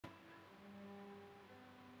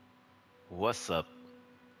What's up?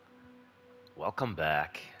 Welcome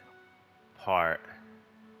back. Part.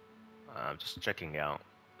 I'm just checking out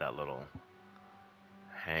that little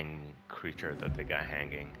hang creature that they got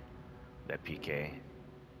hanging. That PK.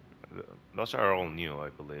 Those are all new, I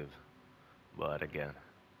believe. But again,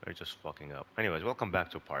 they're just fucking up. Anyways, welcome back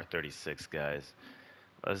to part 36, guys.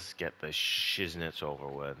 Let's get the shiznits over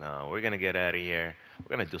with. We're gonna get out of here.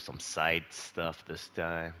 We're gonna do some side stuff this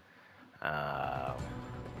time. Um,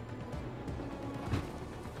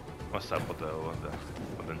 what's up with the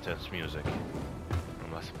intense music?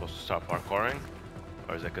 Am I supposed to start parkouring?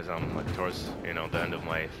 Or is it because I'm like towards, the end of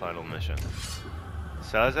my final mission?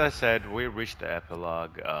 So as I said, we reached the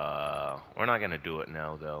epilogue. We're not gonna do it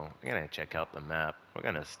now though. We're gonna check out the map. We're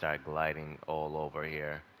gonna start gliding all over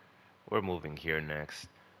here. We're moving here next.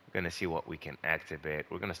 We're gonna see what we can activate.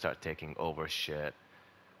 We're gonna start taking over shit.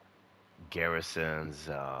 Garrisons.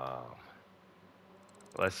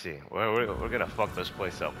 Let's see. We're gonna fuck this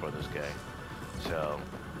place up for this guy. So,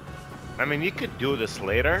 I mean, you could do this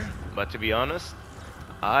later, but to be honest,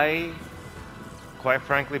 I quite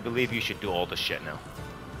frankly believe you should do all the shit now.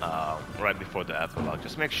 Right before the epilogue.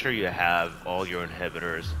 Just make sure you have all your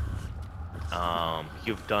inhibitors.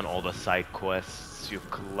 You've done all the side quests.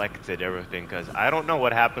 You've collected everything. Because I don't know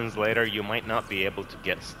what happens later. You might not be able to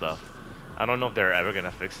get stuff. I don't know if they're ever going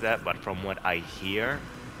to fix that. But from what I hear,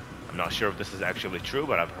 I'm not sure if this is actually true.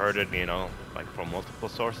 But I've heard it, like from multiple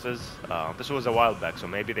sources. This was a while back. So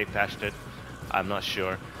maybe they patched it. I'm not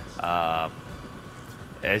sure.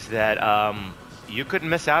 Is that you could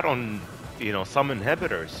miss out on some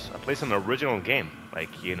inhibitors, at least in the original game. Like,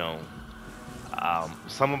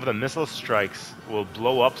 some of the missile strikes will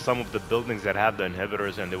blow up some of the buildings that have the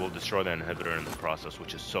inhibitors and they will destroy the inhibitor in the process,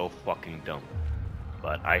 which is so fucking dumb.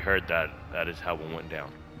 But I heard that is how it went down.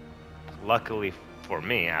 Luckily for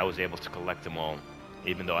me, I was able to collect them all,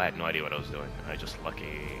 even though I had no idea what I was doing. I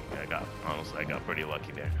got pretty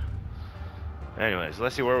lucky there. Anyways,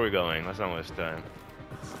 let's see where we're going. Let's not waste time.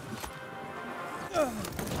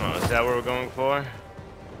 Oh, is that what we're going for?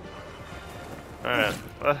 Alright,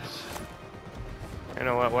 let's... You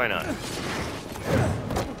know what, why not?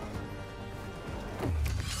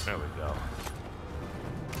 There we go.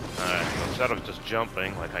 Alright, so instead of just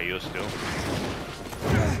jumping like I used to,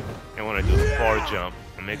 I want to do the far jump.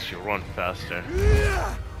 It makes you run faster.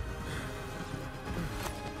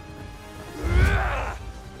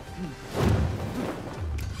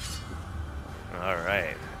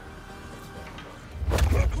 Alright.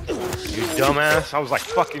 You dumbass. I was like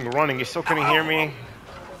fucking running. You still couldn't hear me?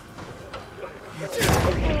 It's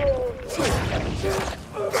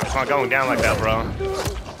not going down like that, bro.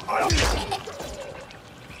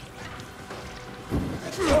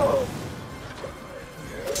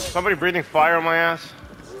 Somebody breathing fire on my ass?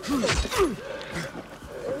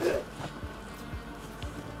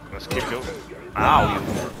 Let's keep going. Ow, you.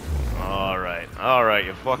 Alright,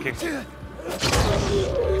 you fucking...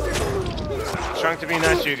 Trying to be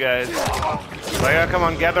nice to you guys. So yeah, come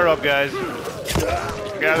on, gather up, guys.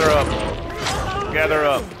 Gather up. Gather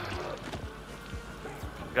up.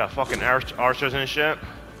 Got fucking archers and shit.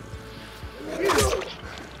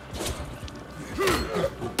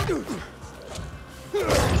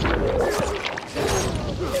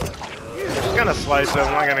 Just gonna slice them.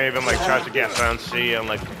 I'm not gonna even like try to get fancy and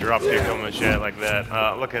like drop kick them and shit like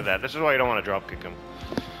that. Look at that. This is why you don't want to drop kick them.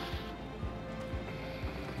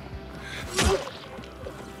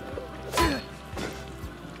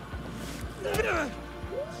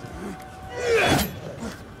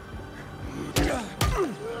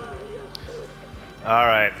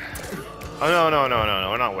 Alright. Oh, no.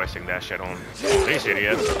 We're not wasting that shit on these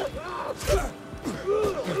idiots.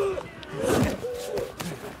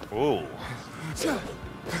 Ooh.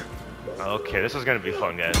 Okay, this is gonna be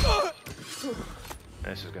fun, guys.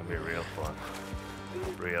 This is gonna be real fun.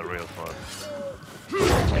 Real fun.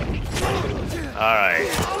 Alright.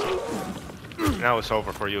 Now it's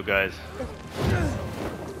over for you guys.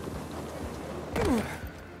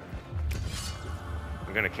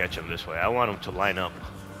 I'm gonna catch him this way. I want him to line up.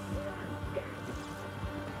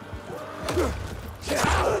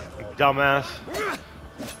 Dumbass.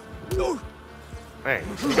 Hey,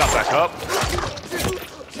 you got back up.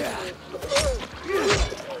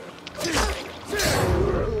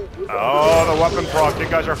 Oh, the weapon proc. You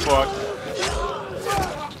guys are fucked.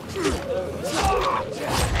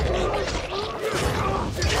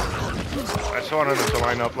 I just wanted him to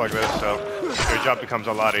line up like this, so your job becomes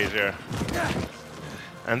a lot easier.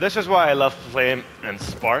 And this is why I love Flame and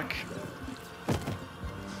Spark.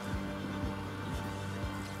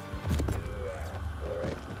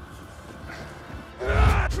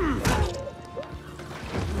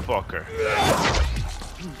 motherfucker.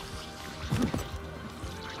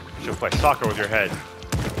 You should play soccer with your head.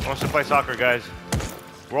 Who wants to play soccer, guys?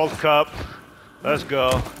 World Cup. Let's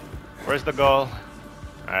go. Where's the goal?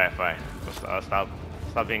 Alright, fine. Stop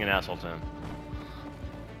being an asshole to him.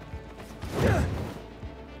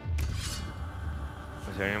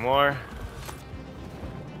 Is there any more?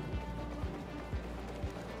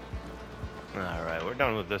 Alright, we're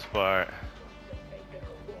done with this part.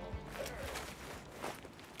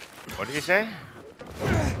 What did you say?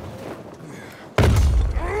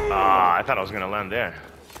 Ah, I thought I was gonna land there.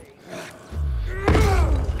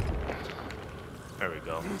 There we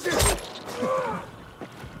go.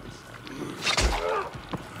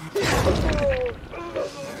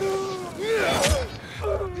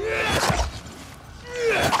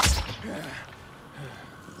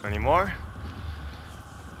 Any more?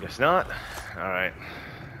 Guess not. All right.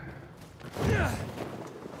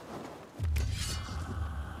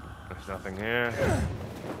 There's nothing here.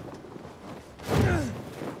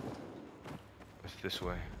 It's this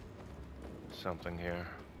way. Something here.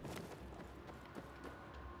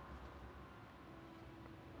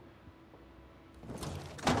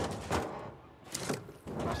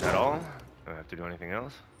 Is that all? Do I have to do anything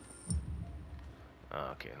else?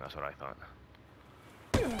 Oh, okay, that's what I thought.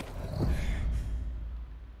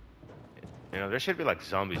 You know, there should be like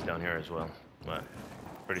zombies down here as well, but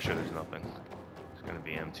pretty sure there's nothing. It's gonna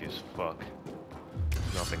be empty as fuck.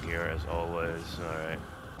 There's nothing here as always. Alright.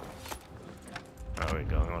 There we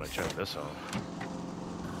go. I want to check this out.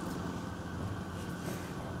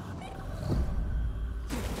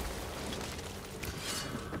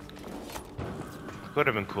 Could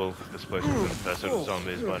have been cool if this place was infested with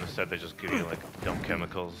zombies, but instead they just give you like dumb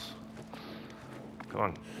chemicals. Come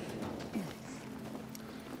on.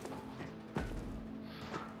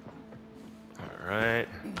 Alright.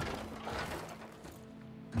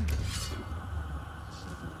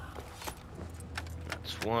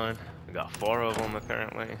 That's one. We got 4 of them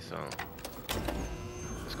apparently, so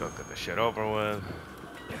let's go get this shit over with.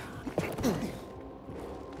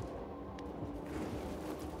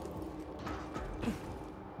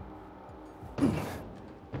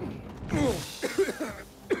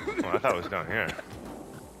 Oh, I thought it was down here.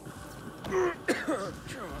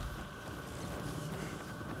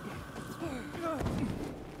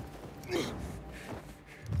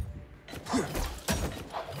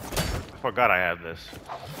 I forgot I had this.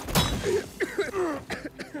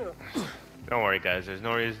 Don't worry, guys. There's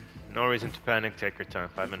no reason to panic. Take your time.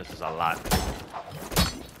 5 minutes is a lot.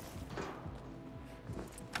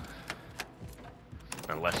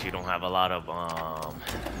 Unless you don't have a lot of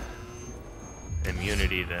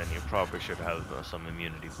immunity, then you probably should have some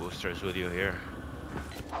immunity boosters with you here.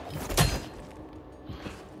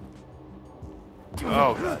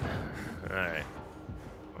 Oh god. Alright.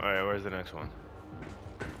 Alright, where's the next one?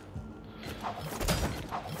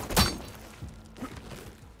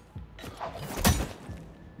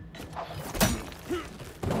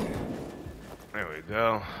 There we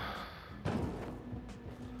go.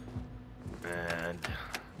 And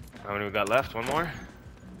how many we got left? One more?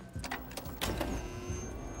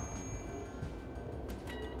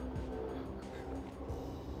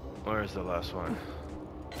 Where's the last one?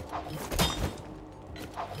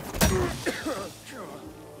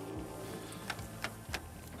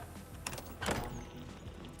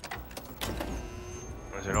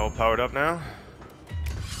 Is it all powered up now?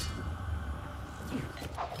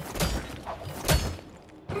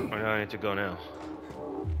 Where do I need to go now?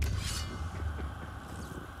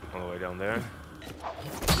 All the way down there?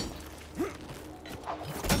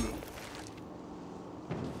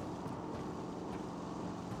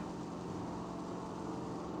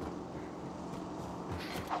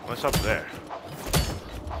 What's up there?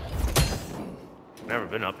 Never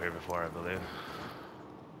been up here before, I believe.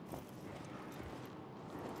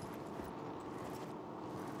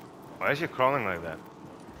 Why is he crawling like that?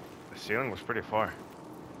 The ceiling was pretty far.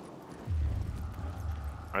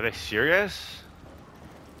 Are they serious?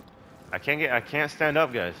 I can't stand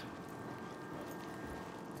up, guys.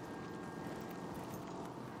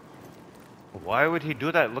 Why would he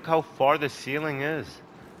do that? Look how far the ceiling is.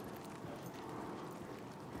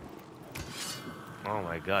 Oh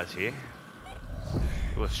my god, see?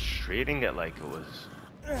 It was treating it like it was...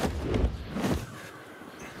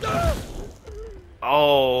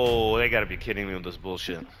 Oh, they gotta be kidding me with this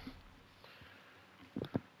bullshit.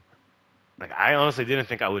 Like, I honestly didn't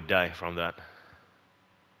think I would die from that.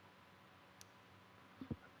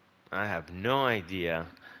 I have no idea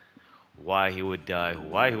why he would die,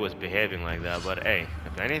 why he was behaving like that, but hey,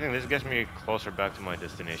 if anything, this gets me closer back to my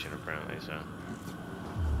destination, apparently, so...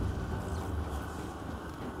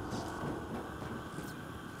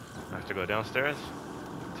 to go downstairs?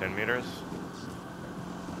 10 meters?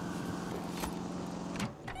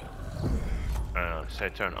 I don't know, say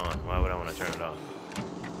turn on. Why would I want to turn it off?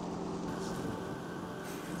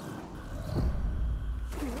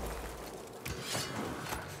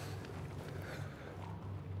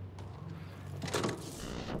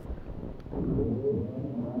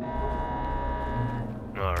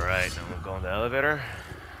 Alright, now we'll go in the elevator.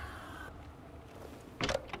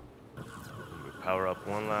 Power up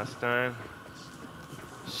one last time.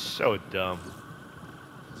 So dumb.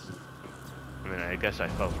 I mean, I guess I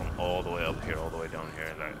fell from all the way up here, all the way down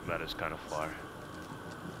here. That is kind of far.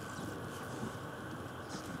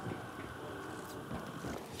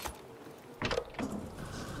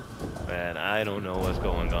 Man, I don't know what's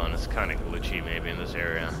going on. It's kind of glitchy maybe in this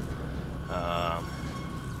area.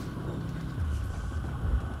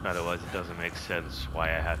 Otherwise, it doesn't make sense why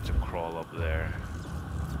I had to crawl up there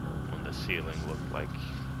when the ceiling looked like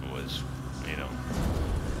it was, you know,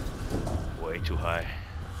 way too high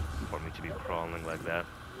for me to be crawling like that.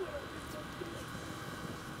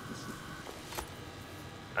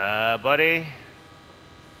 Buddy,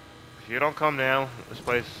 if you don't come now, this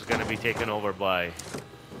place is gonna be taken over by...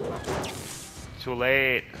 Too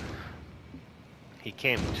late. He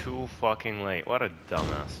came too fucking late. What a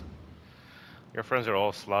dumbass. Your friends are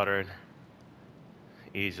all slaughtered.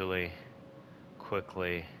 Easily.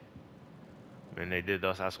 Quickly. I mean, they did,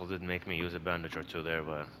 those assholes did make me use a bandage or two there,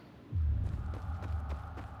 but...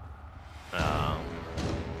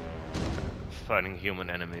 fighting human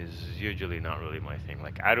enemies is usually not really my thing.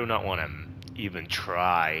 Like, I do not want to even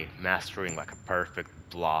try mastering like a perfect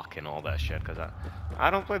block and all that shit, because I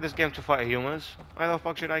don't play this game to fight humans. Why the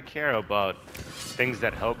fuck should I care about things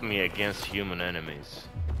that help me against human enemies?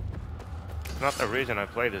 It's not the reason I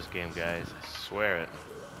play this game, guys. I swear it.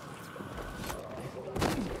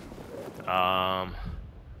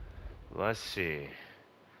 Let's see.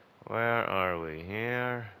 Where are we?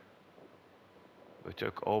 Here. We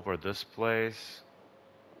took over this place.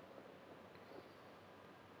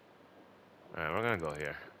 Alright, we're gonna go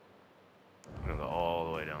here. We're gonna go all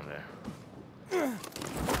the way down there.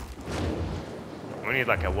 We need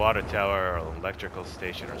like a water tower or an electrical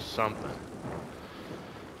station or something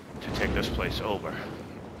to take this place over.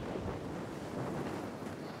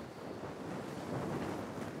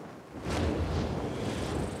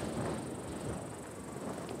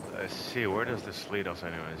 Let's see, where does this lead us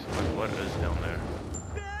anyways? What is down there?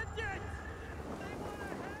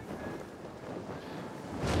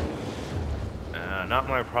 Not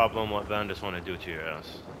my problem what bandits want to do to your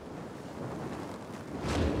ass.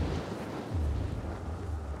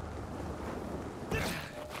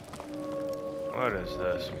 What is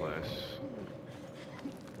this place?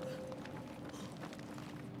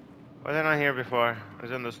 Was I not here before?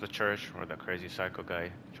 Isn't this the church where the crazy psycho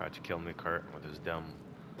guy tried to kill me, Kurt, with his dumb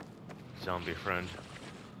zombie friend?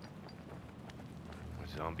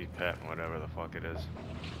 Zombie pet, whatever the fuck it is.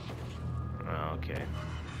 Oh, okay.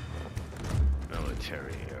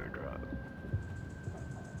 Military airdrop.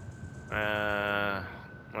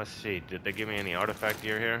 Let's see. Did they give me any artifact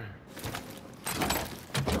gear here?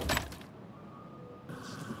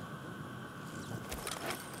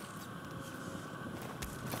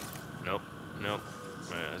 Nope. Nope.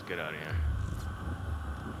 Alright, let's get out of here.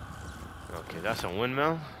 Okay, that's a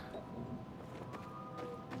windmill.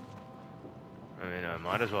 I mean, I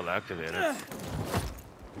might as well activate it.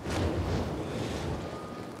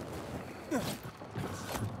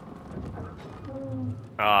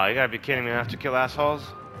 Oh, you gotta be kidding me. I have to kill assholes?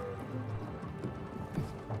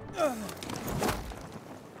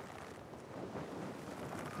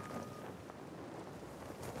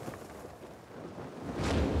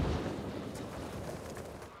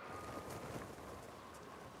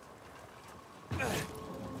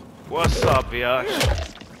 What's up, biatch?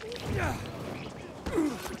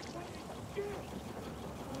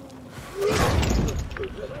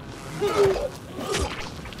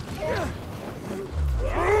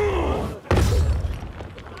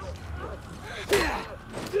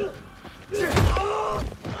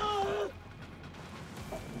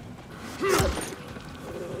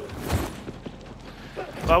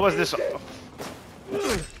 What was this?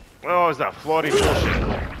 What was that floaty bullshit?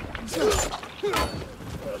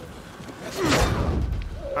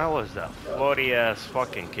 That was that floaty ass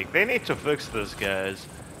fucking kick. They need to fix this, guys.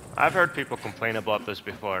 I've heard people complain about this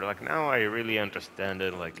before. Like, now I really understand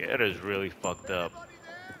it. Like, it is really fucked up.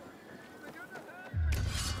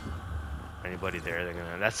 Anybody there? They're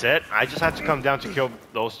gonna... That's it? I just had to come down to kill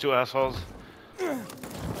those two assholes? You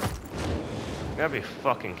gotta be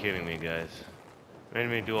fucking kidding me, guys. Made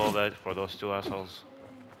me do all that for those two assholes?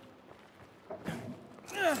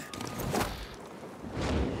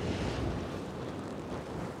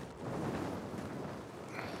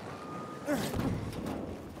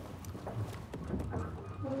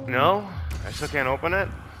 No? I still can't open it?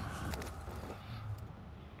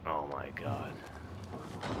 Oh my god.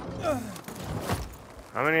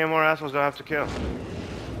 How many more assholes do I have to kill?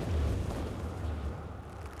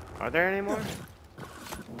 Are there any more?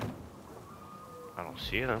 I don't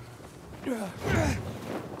see them. There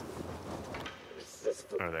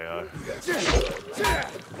they are.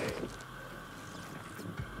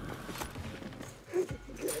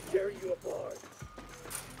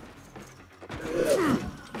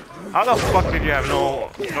 How the fuck did you have no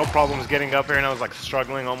problems getting up here and I was like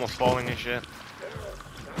struggling, almost falling and shit?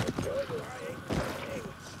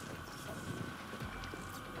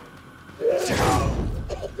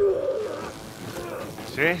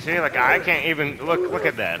 See, like I can't even look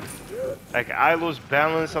at that. Like I lose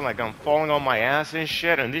balance and like I'm falling on my ass and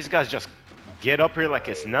shit, and these guys just get up here like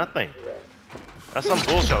it's nothing. That's some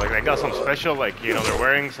bullshit. Like they got some special, like, you know, they're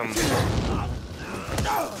wearing some. Get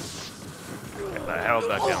the hell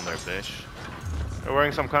back down there, bitch. They're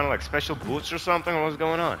wearing some kind of like special boots or something. What's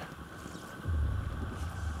going on?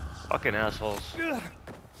 Fucking assholes.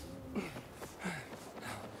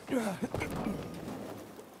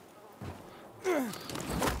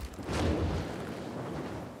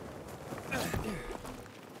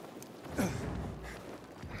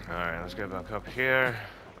 Alright, let's get back up here.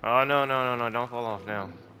 Oh, no, don't fall off now.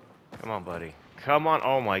 Come on, buddy. Come on.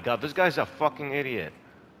 Oh my god, this guy's a fucking idiot.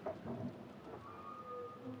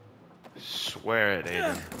 Swear it,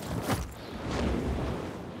 Aiden.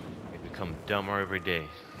 You become dumber every day.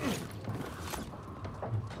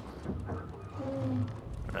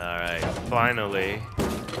 Alright, finally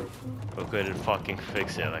we couldn't fucking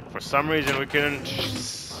fix it. Like, for some reason we couldn't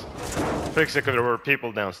fix it because there were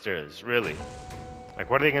people downstairs. Really. Like,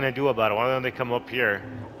 what are they gonna do about it? Why don't they come up here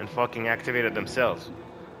and fucking activate it themselves?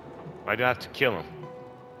 Why do I have to kill them?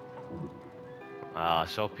 Ah,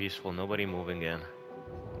 so peaceful. Nobody moving in.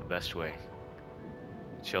 The best way.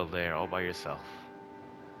 Chill there all by yourself.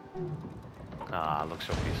 Ah, looks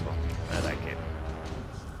so peaceful. I like it.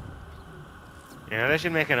 Yeah, they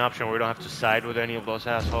should make an option where we don't have to side with any of those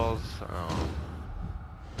assholes.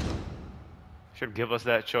 Should give us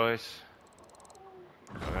that choice.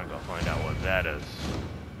 We're gonna go find out what that is.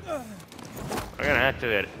 We're gonna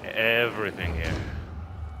activate everything here.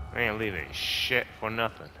 We ain't leaving shit for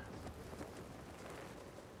nothing.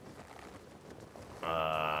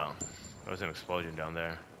 There's an explosion down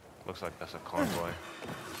there. Looks like that's a convoy.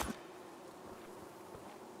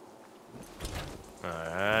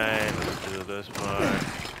 Alright, let's do this part.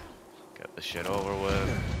 Get the shit over with.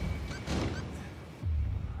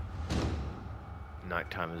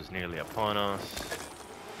 Nighttime is nearly upon us.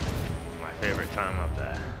 My favorite time of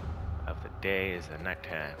the day is the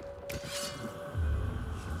nighttime.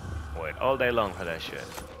 Wait all day long for that shit.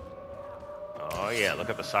 Oh yeah, look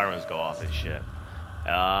at the sirens go off and shit.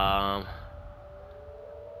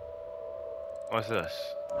 What's this?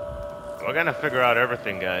 We're gonna figure out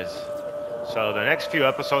everything, guys. So the next few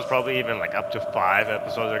episodes, probably even like up to 5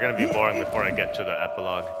 episodes, are gonna be boring before I get to the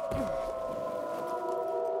epilogue.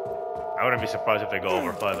 I wouldn't be surprised if they go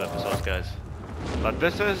over 5 episodes, guys. But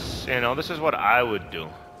this is, you know, this is what I would do.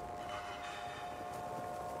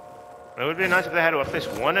 It would be nice if they had at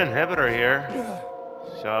least one inhibitor here.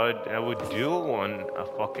 So I would do a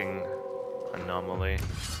fucking anomaly.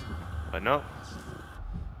 But no.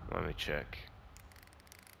 Let me check.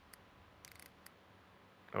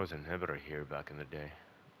 There was an inhibitor here back in the day.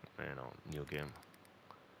 You know, new game.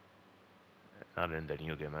 Not in the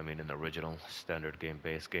new game, I mean in the original standard game,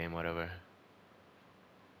 base game, whatever.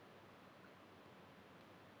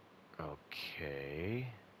 Okay.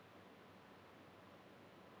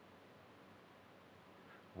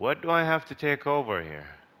 What do I have to take over here?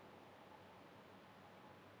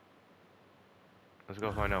 Let's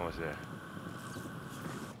go find out what's there.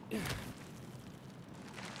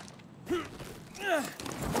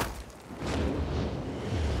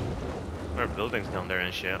 There are buildings down there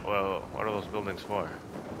and shit. Well, what are those buildings for?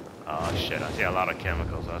 Oh shit, I see a lot of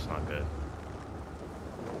chemicals. That's not good.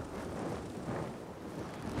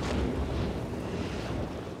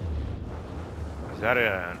 Is that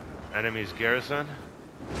an enemy's garrison?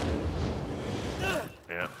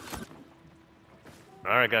 Yeah.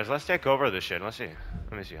 Alright guys, let's take over this shit. Let's see.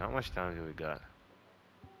 Let me see, how much time do we got?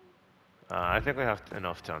 I think we have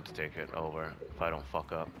enough time to take it over if I don't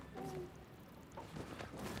fuck up.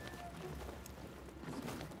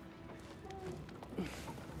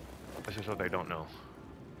 This is what they don't know.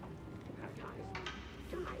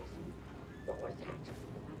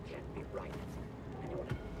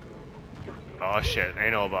 Oh shit, they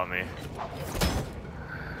know about me.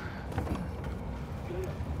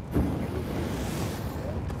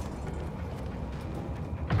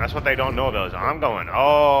 That's what they don't know though. Is I'm going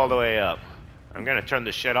all the way up. I'm gonna turn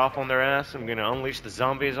the shit off on their ass. I'm gonna unleash the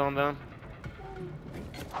zombies on them.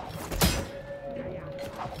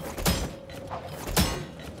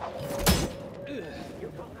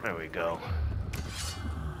 There we go.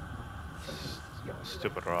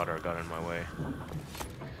 Stupid router got in my way.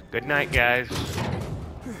 Good night, guys.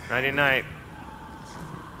 Nighty night.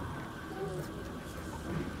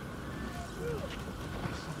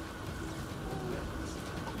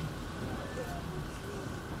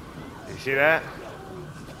 You see that?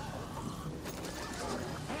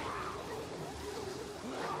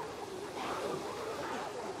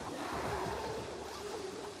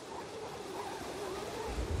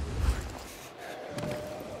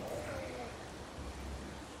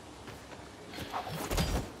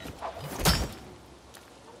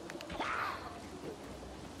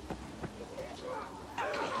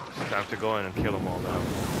 Time to go in and kill them all now.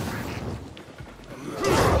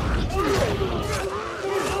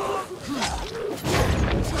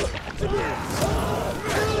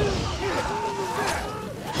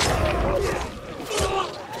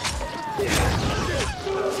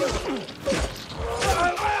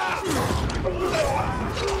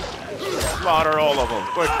 Slaughter all of them,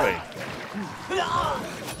 quickly.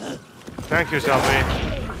 Thank you, zombie.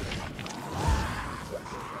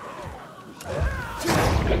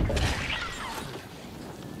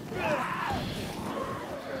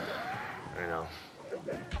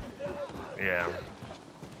 Yeah.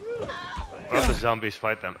 Let the zombies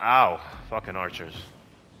fight them. Ow! Fucking archers.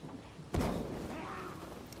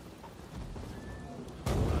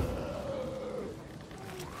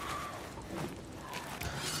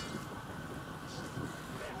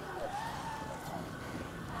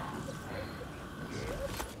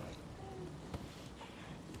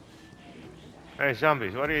 Hey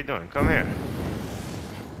zombies, what are you doing? Come here.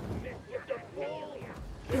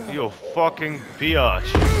 You fucking biatch.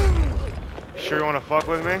 Sure you wanna fuck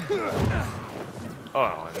with me?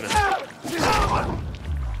 Oh, I missed.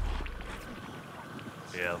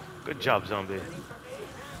 Yeah, good job, zombie.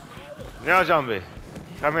 No, zombie.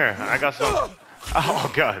 Come here, I got some.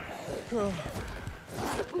 Oh, God.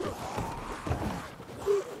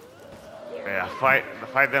 Yeah,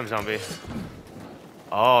 fight them, zombie.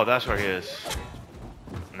 Oh, that's where he is.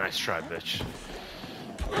 Nice try, bitch.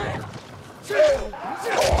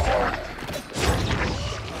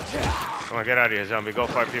 Come on, get out of here, zombie. Go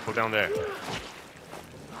fight people down there.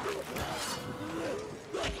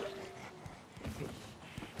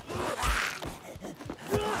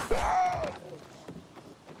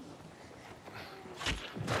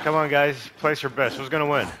 Come on, guys. Place your bets. Who's gonna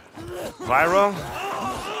win? Viral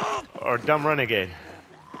or dumb renegade?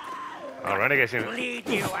 Oh, renegade's gonna lead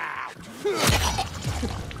you out.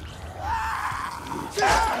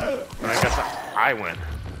 I guess I win.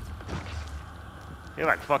 He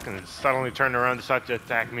like fucking suddenly turned around, decided to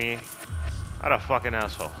attack me. What a fucking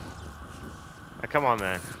asshole. Now, come on,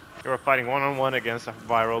 man. You were fighting one-on-one against a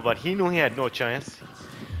Viral, but he knew he had no chance.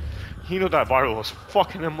 He knew that Viral was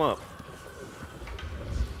fucking him up.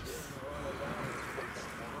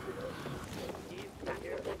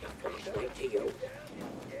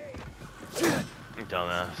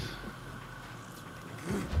 Dumbass.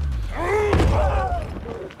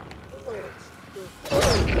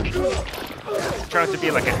 Trying to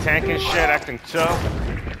be like a tank and shit, acting tough.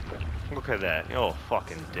 Look at that. You're all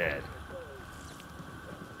fucking dead.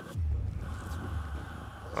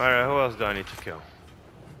 Alright, who else do I need to kill?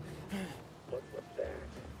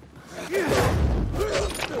 There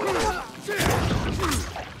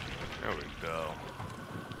we go.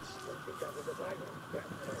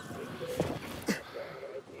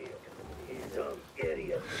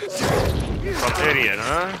 Some idiot,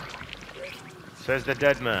 huh? Says the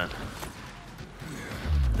dead man.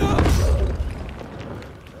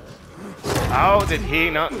 How did he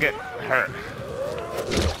not get hurt?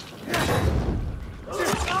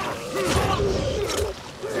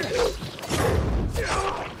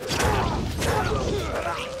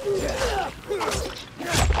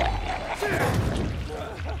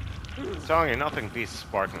 I'm telling you, nothing beats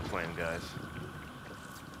Sparking Flame, guys.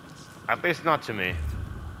 At least not to me.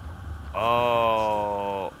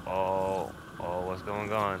 Oh, what's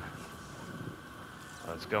going on?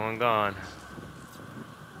 What's going on?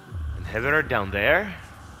 Inhibitor down there?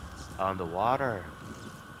 On the water.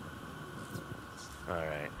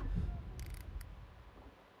 Alright.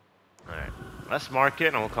 Alright. Let's mark it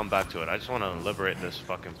and we'll come back to it. I just want to liberate this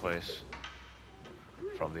fucking place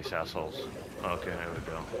from these assholes. Okay, there we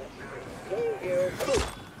go.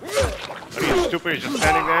 Are you stupid? You're just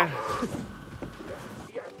standing there?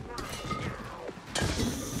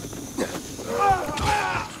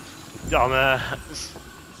 Dumbass.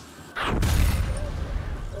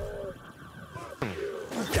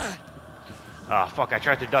 Ah, fuck, I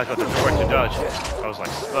tried to dodge, but there's nowhere to dodge. I was like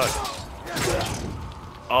stuck.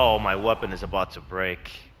 Oh, my weapon is about to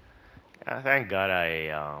break. Thank God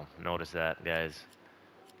I noticed that, guys.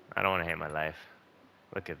 I don't want to hate my life.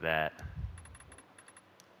 Look at that.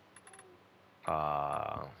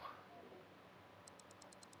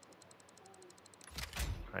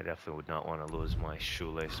 I definitely would not want to lose my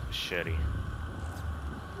shoelace machete.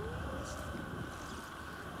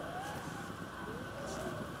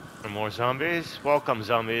 And more zombies? Welcome,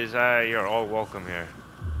 zombies. You're all welcome here.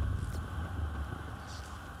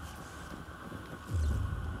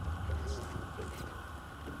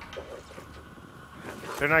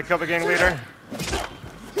 Didn't I kill the gang leader?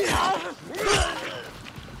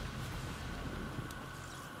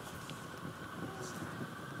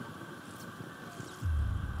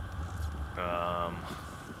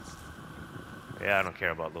 Yeah, I don't care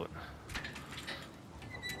about loot.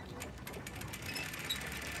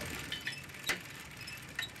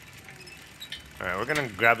 Alright, we're gonna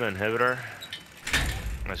grab the inhibitor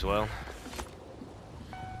as well.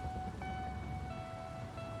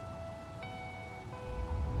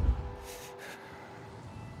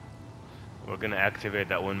 We're gonna activate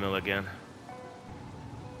that windmill again.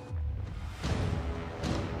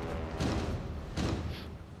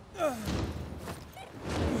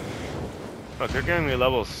 Look, they're giving me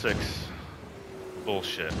level 6.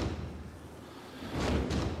 Bullshit.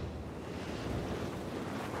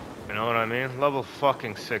 You know what I mean? Level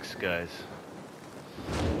fucking 6, guys.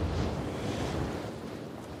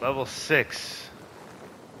 Level 6.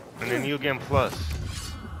 And then New Game Plus.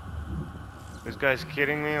 This guy's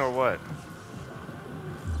kidding me or what?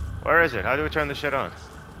 Where is it? How do we turn this shit on?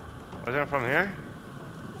 Wasn't it from here?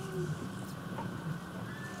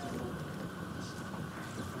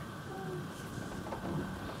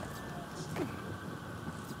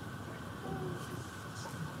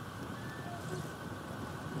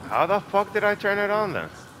 How the fuck did I turn it on then?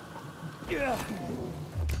 Yeah.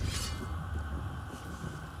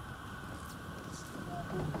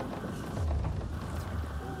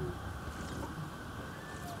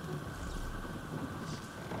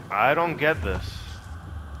 I don't get this.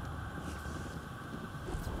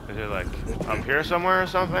 Is it like up here somewhere or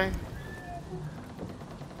something?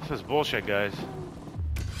 This is bullshit, guys.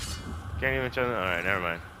 Can't even turn it. Alright, never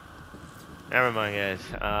mind. Never mind,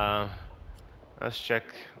 guys. Let's check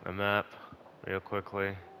the map real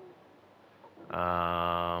quickly.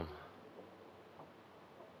 I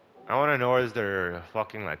want to know, is there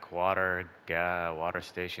fucking like water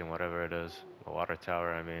station, whatever it is, the water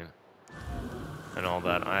tower, I mean, and all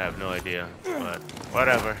that. I have no idea, but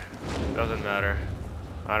whatever, doesn't matter.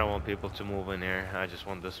 I don't want people to move in here. I just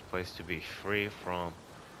want this place to be free from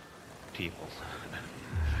people.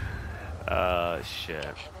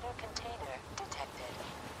 Shit.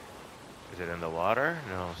 Is it in the water?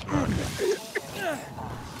 No, it's not.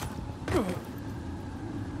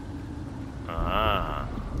 Ah.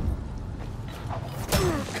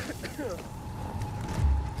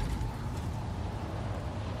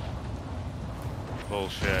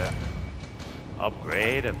 Bullshit.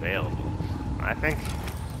 Upgrade available. I think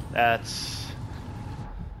that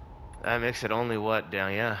makes it only what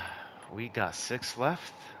down? Yeah, we got 6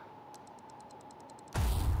 left.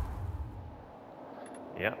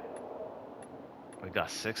 Yep. We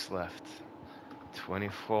got 6 left.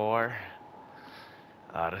 24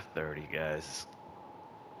 out of 30, guys.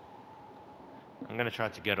 I'm gonna try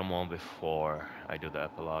to get them all before I do the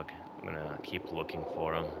epilogue. I'm gonna keep looking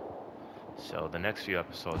for them. So the next few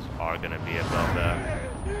episodes are gonna be about that.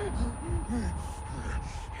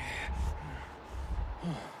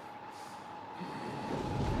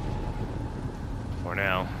 For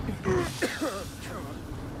now,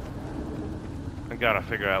 I gotta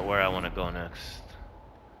figure out where I want to go next.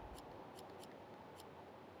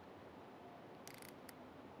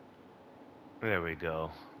 There we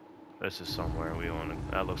go. This is somewhere we want to.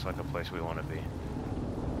 That looks like a place we want to be.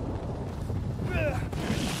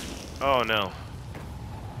 Oh no.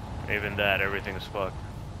 Even that, everything's fucked.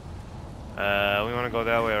 We want to go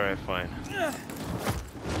that way, alright, fine.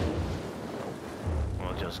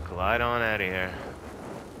 We'll just glide on out of here.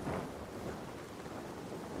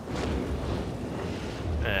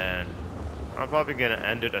 And I'm probably gonna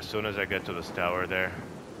end it as soon as I get to this tower there.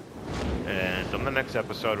 And on the next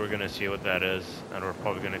episode, we're gonna see what that is, and we're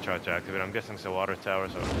probably gonna try to activate. I'm guessing it's a water tower,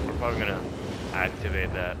 so we're probably gonna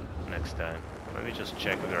activate that next time. Let me just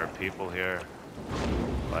check if there are people here.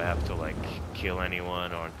 If I have to like kill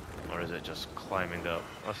anyone, or is it just climbing up?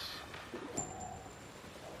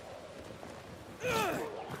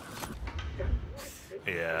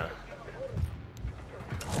 Yeah.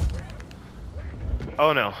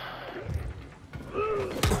 Oh no.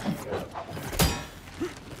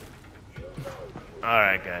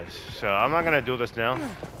 Alright guys, so I'm not gonna do this now.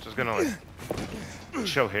 Just gonna like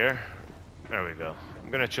chill here. There we go.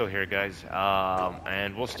 I'm gonna chill here guys.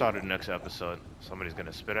 And we'll start the next episode. Somebody's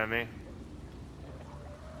gonna spit at me.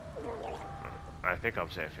 I think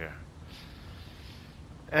I'm safe here.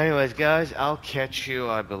 Anyways guys, I'll catch you.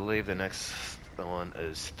 I believe the next one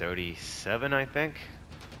is 37, I think.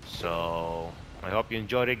 So I hope you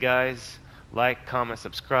enjoyed it guys. Like, comment,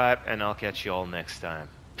 subscribe, and I'll catch you all next time.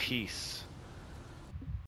 Peace.